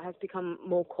Mardi Gras has become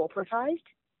more corporatized.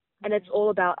 and it's all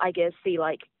about, I guess, the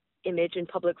like image and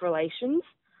public relations.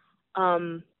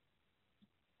 And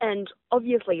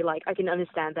obviously, like, I can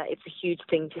understand that it's a huge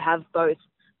thing to have both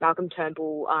Malcolm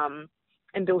Turnbull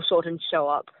and Bill Shorten show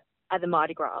up at the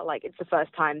Mardi Gras. Like, it's the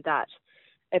first time that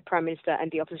a Prime Minister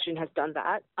and the opposition has done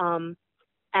that.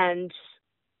 And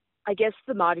I guess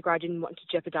the Mardi Gras didn't want to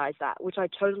jeopardize that, which I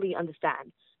totally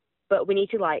understand. But we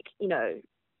need to, like, you know,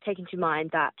 take into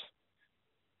mind that,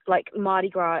 like, Mardi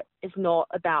Gras is not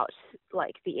about,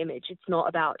 like, the image. It's not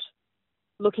about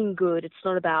looking good. It's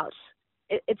not about...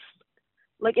 It's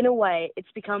like, in a way,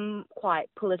 it's become quite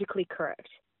politically correct.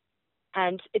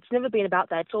 And it's never been about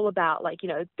that. It's all about, like, you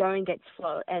know, going against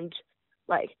flow and,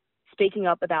 like, speaking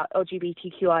up about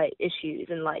LGBTQI issues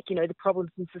and, like, you know, the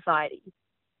problems in society.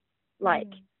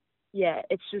 Like, yeah,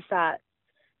 it's just that,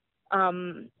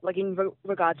 like, in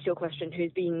regards to your question,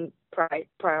 who's being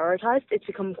prioritized, it's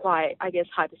become quite, I guess,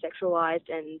 hypersexualized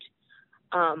and,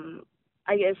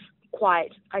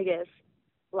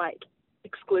 like,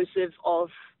 exclusive of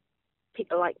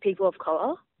people of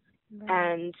color.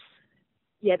 And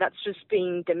yeah, that's just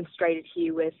being demonstrated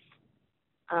here with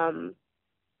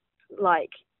like,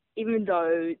 even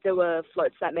though there were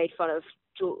floats that made fun of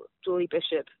Julie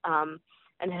Bishop and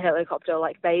her helicopter,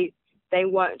 like, they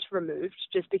weren't removed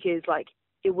just because, like,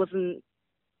 it wasn't,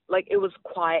 like, it was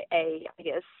quite a, I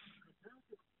guess,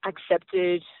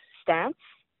 accepted stance.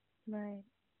 Right.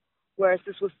 Whereas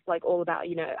this was, like, all about,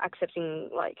 you know, accepting,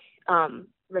 like,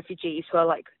 refugees who are,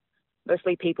 like,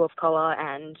 mostly people of color,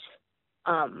 and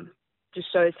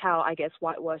just shows how, I guess,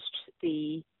 whitewashed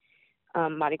the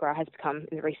Mardi Gras has become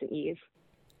in the recent years.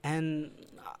 And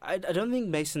I don't think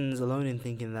Mason's alone in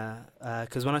thinking that,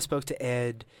 because when I spoke to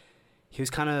Ed, he was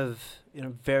kind of, you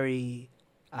know, very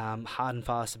hard and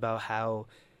fast about how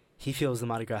he feels the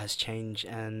Mardi Gras has changed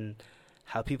and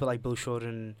how people like Bill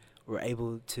Shorten were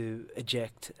able to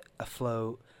eject a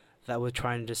float that were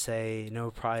trying to say no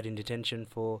pride in detention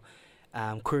for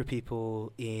queer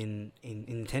people in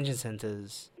detention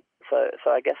centres. So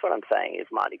I guess what I'm saying is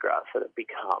Mardi Gras sort of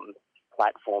become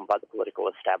platformed by the political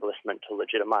establishment to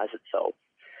legitimise itself,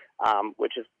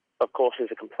 which is, of course, is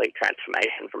a complete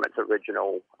transformation from its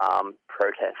original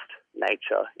protest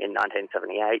nature in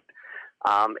 1978.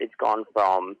 It's gone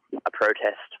from a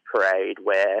protest parade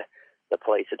where the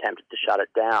police attempted to shut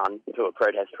it down to a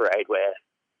protest parade where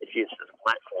it's used as a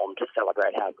platform to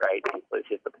celebrate how great and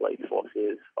inclusive the police force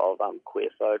is of queer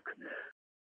folk.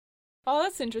 Oh,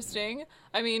 that's interesting.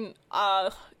 I mean,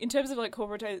 in terms of, like,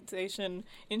 corporatization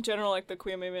in general, like, the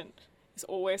queer movement is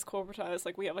always corporatized.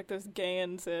 Like, we have, like, those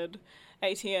GANs and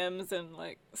ATMs and,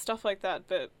 like, stuff like that.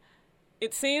 But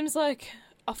it seems like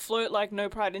a float like No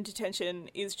Pride in Detention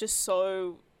is just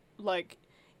so, like,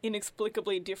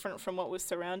 inexplicably different from what was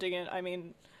surrounding it. I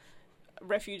mean,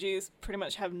 refugees pretty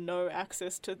much have no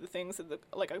access to the things that,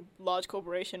 like, a large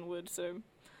corporation would, so...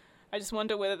 I just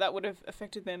wonder whether that would have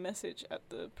affected their message at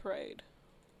the parade.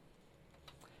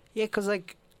 Yeah, because,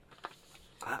 like,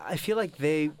 I feel like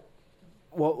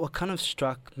what kind of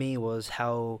struck me was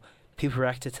how people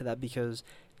reacted to that, because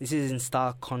this is in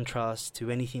stark contrast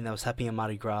to anything that was happening at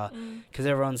Mardi Gras, because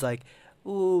everyone's like,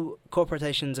 ooh,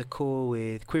 corporations are cool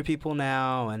with queer people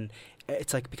now, and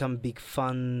it's, like, become a big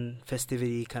fun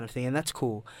festivity kind of thing, and that's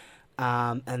cool.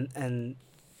 And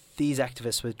these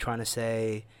activists were trying to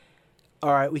say,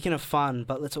 all right, we can have fun,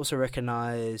 but let's also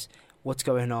recognize what's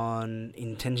going on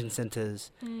in detention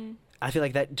centres. I feel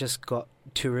like that just got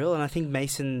too real, and I think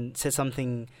Mason said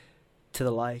something to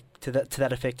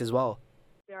that effect as well.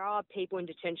 There are people in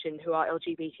detention who are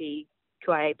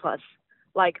LGBTQIA+.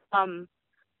 Like,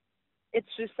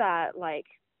 it's just that, like,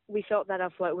 we felt that our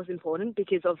float was important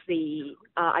because of the,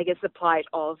 I guess, the plight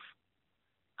of,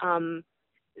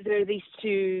 there are these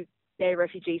two gay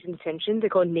refugees in detention. They're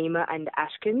called Nima and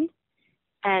Ashkan.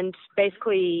 And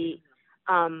basically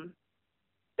you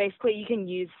can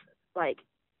use, like,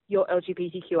 your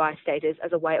LGBTQI status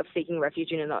as a way of seeking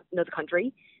refuge in another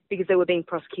country, because they were being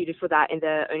prosecuted for that in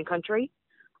their own country.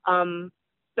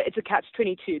 But it's a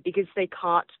catch-22 because they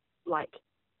can't, like,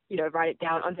 you know, write it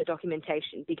down on their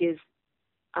documentation, because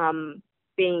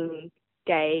being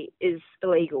gay is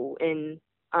illegal in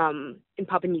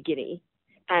Papua New Guinea.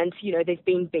 And, you know, they've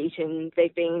been beaten,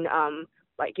 they've been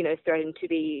like, you know, threatened to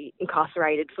be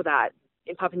incarcerated for that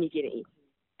in Papua New Guinea.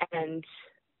 And,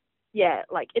 yeah,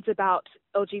 like, it's about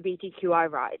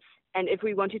LGBTQI rights. And if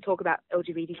we want to talk about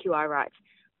LGBTQI rights,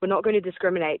 we're not going to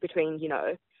discriminate between, you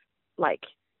know, like,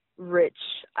 rich,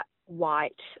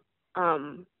 white,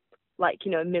 like,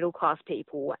 you know, middle-class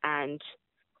people and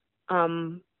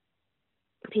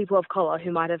people of colour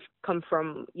who might have come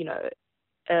from, you know,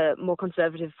 a more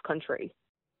conservative country.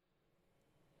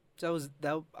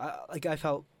 I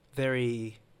felt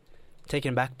very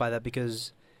taken back by that,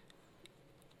 because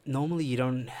normally you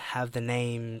don't have the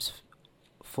names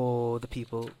for the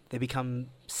people. They become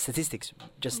statistics,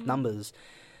 just numbers.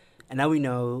 And now we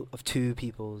know of 2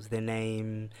 people's, their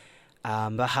name,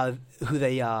 but who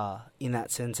they are in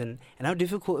that sense, and how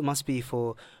difficult it must be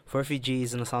for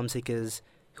refugees and asylum seekers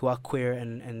who are queer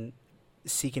and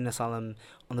seeking asylum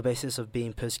on the basis of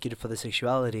being persecuted for their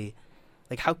sexuality.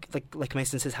 Like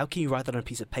Mason says, how can you write that on a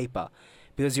piece of paper?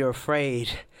 Because you're afraid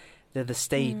that the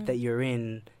state that you're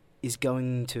in is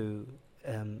going to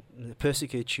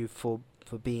persecute you for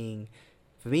being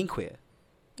queer.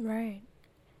 Right.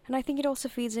 And I think it also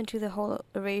feeds into the whole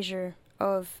erasure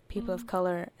of people of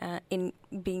color in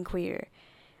being queer.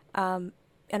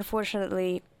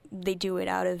 Unfortunately, they do it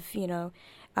out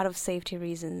of safety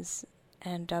reasons,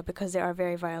 and because there are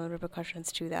very violent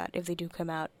repercussions to that if they do come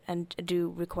out and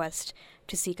do request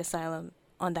to seek asylum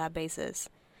on that basis.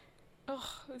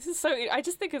 Oh, this is I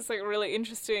just think it's really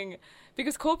interesting,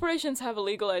 because corporations have a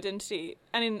legal identity,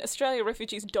 and in Australia,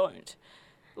 refugees don't.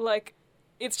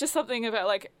 It's just something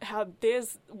about how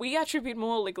we attribute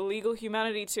more legal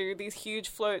humanity to these huge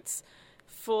floats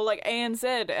for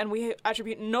ANZ, and we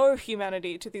attribute no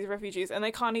humanity to these refugees, and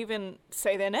they can't even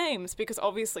say their names because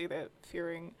obviously they're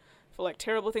fearing for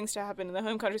terrible things to happen in their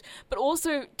home countries, but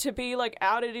also to be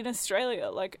outed in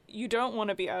Australia. You don't want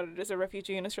to be outed as a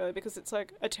refugee in Australia because it's a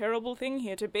terrible thing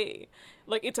here to be.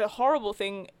 It's a horrible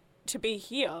thing to be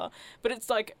here, but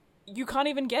it's you can't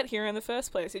even get here in the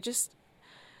first place.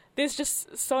 There's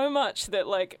just so much that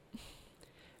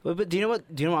Well, but do you know what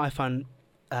I find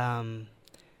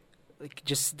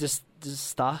just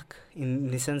stark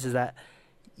in this sense is that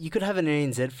you could have an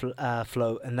ANZ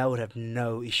float and that would have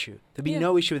no issue. There'd be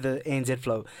no issue with the ANZ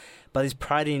float, but this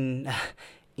Pride in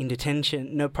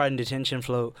Detention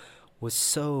float was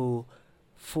so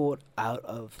thought out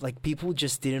of. People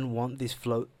just didn't want this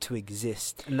float to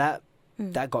exist, and that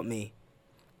got me.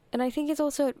 And I think it's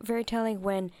also very telling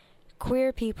when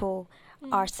queer people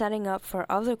are setting up for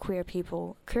other queer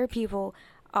people. Queer people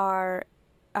are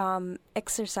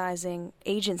exercising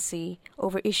agency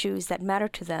over issues that matter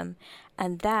to them,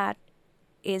 and that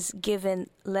is given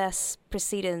less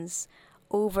precedence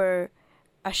over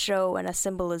a show and a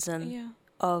symbolism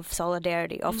of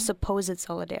solidarity, of supposed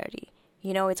solidarity.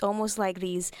 It's almost like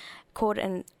these quote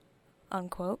and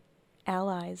unquote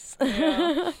allies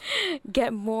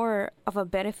get more of a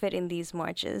benefit in these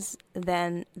marches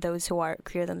than those who are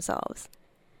queer themselves.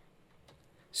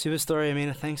 Super story,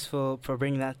 Amina. Thanks for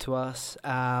bringing that to us.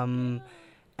 And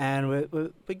we're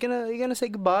gonna say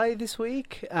goodbye this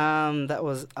week. That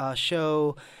was our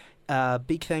show.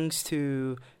 Big thanks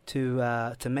to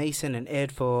Mason and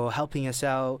Ed for helping us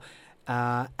out.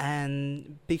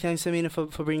 And big thanks to Amina for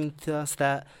bringing to us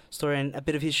that story and a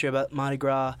bit of history about Mardi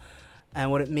Gras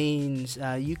and what it means.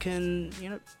 You can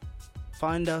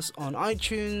find us on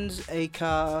iTunes,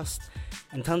 Acast,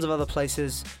 and tons of other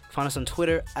places. Find us on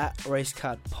Twitter at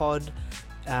RaceCardPod.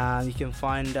 You can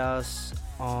find us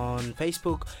on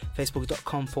Facebook,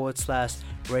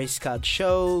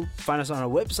 facebook.com/RaceCardShow. Find us on our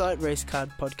website,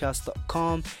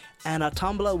 racecardpodcast.com, and our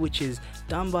Tumblr, which is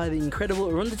done by the incredible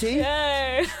Arundhati.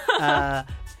 Yay!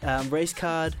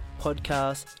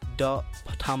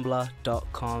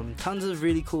 racecardpodcast.tumblr.com. Tons of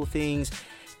really cool things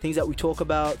that we talk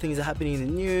about, things that are happening in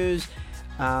the news.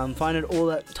 Find it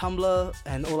all at Tumblr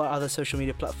and all our other social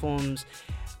media platforms.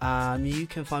 You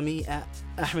can find me at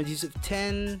Ahmed Yusuf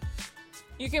 10.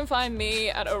 You can find me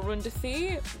at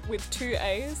Arundhati with 2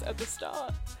 A's at the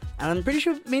start. And I'm pretty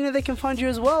sure, Mina, they can find you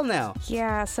as well now.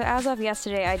 Yeah, so as of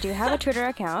yesterday, I do have a Twitter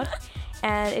account,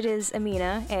 and it is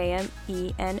Amina,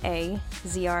 AMENA,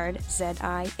 Ziard,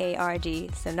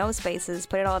 ZIARD. So no spaces,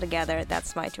 put it all together.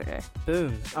 That's my Twitter.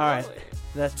 Boom. All right.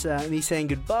 That's me saying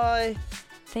goodbye.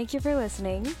 Thank you for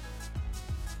listening.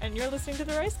 And you're listening to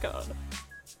The Race Card.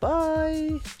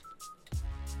 Bye.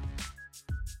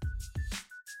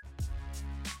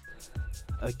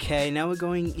 Okay, now we're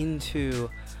going into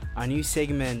our new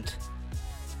segment.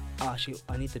 Actually,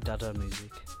 I need the dada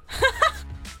music.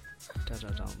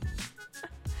 Da-da-dum.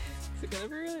 Is it gonna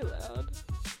be really loud?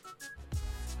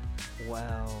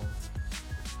 Wow.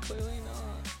 Clearly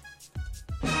not.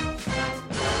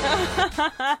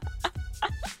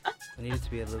 I need it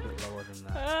to be a little bit lower than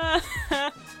that.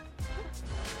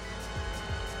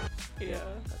 Yeah.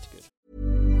 That's good.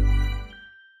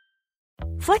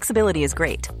 Flexibility is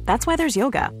great. That's why there's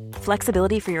yoga.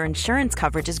 Flexibility for your insurance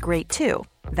coverage is great too.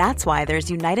 That's why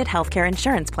there's United Healthcare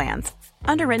Insurance Plans.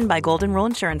 Underwritten by Golden Rule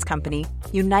Insurance Company,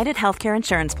 United Healthcare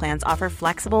Insurance Plans offer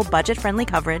flexible, budget-friendly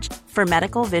coverage for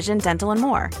medical, vision, dental, and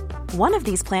more. One of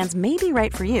these plans may be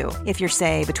right for you if you're,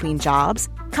 say, between jobs,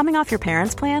 coming off your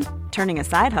parents' plan, turning a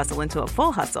side hustle into a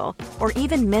full hustle, or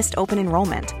even missed open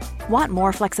enrollment. Want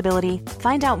more flexibility?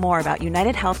 Find out more about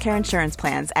United Healthcare Insurance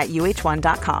Plans at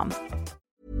uh1.com.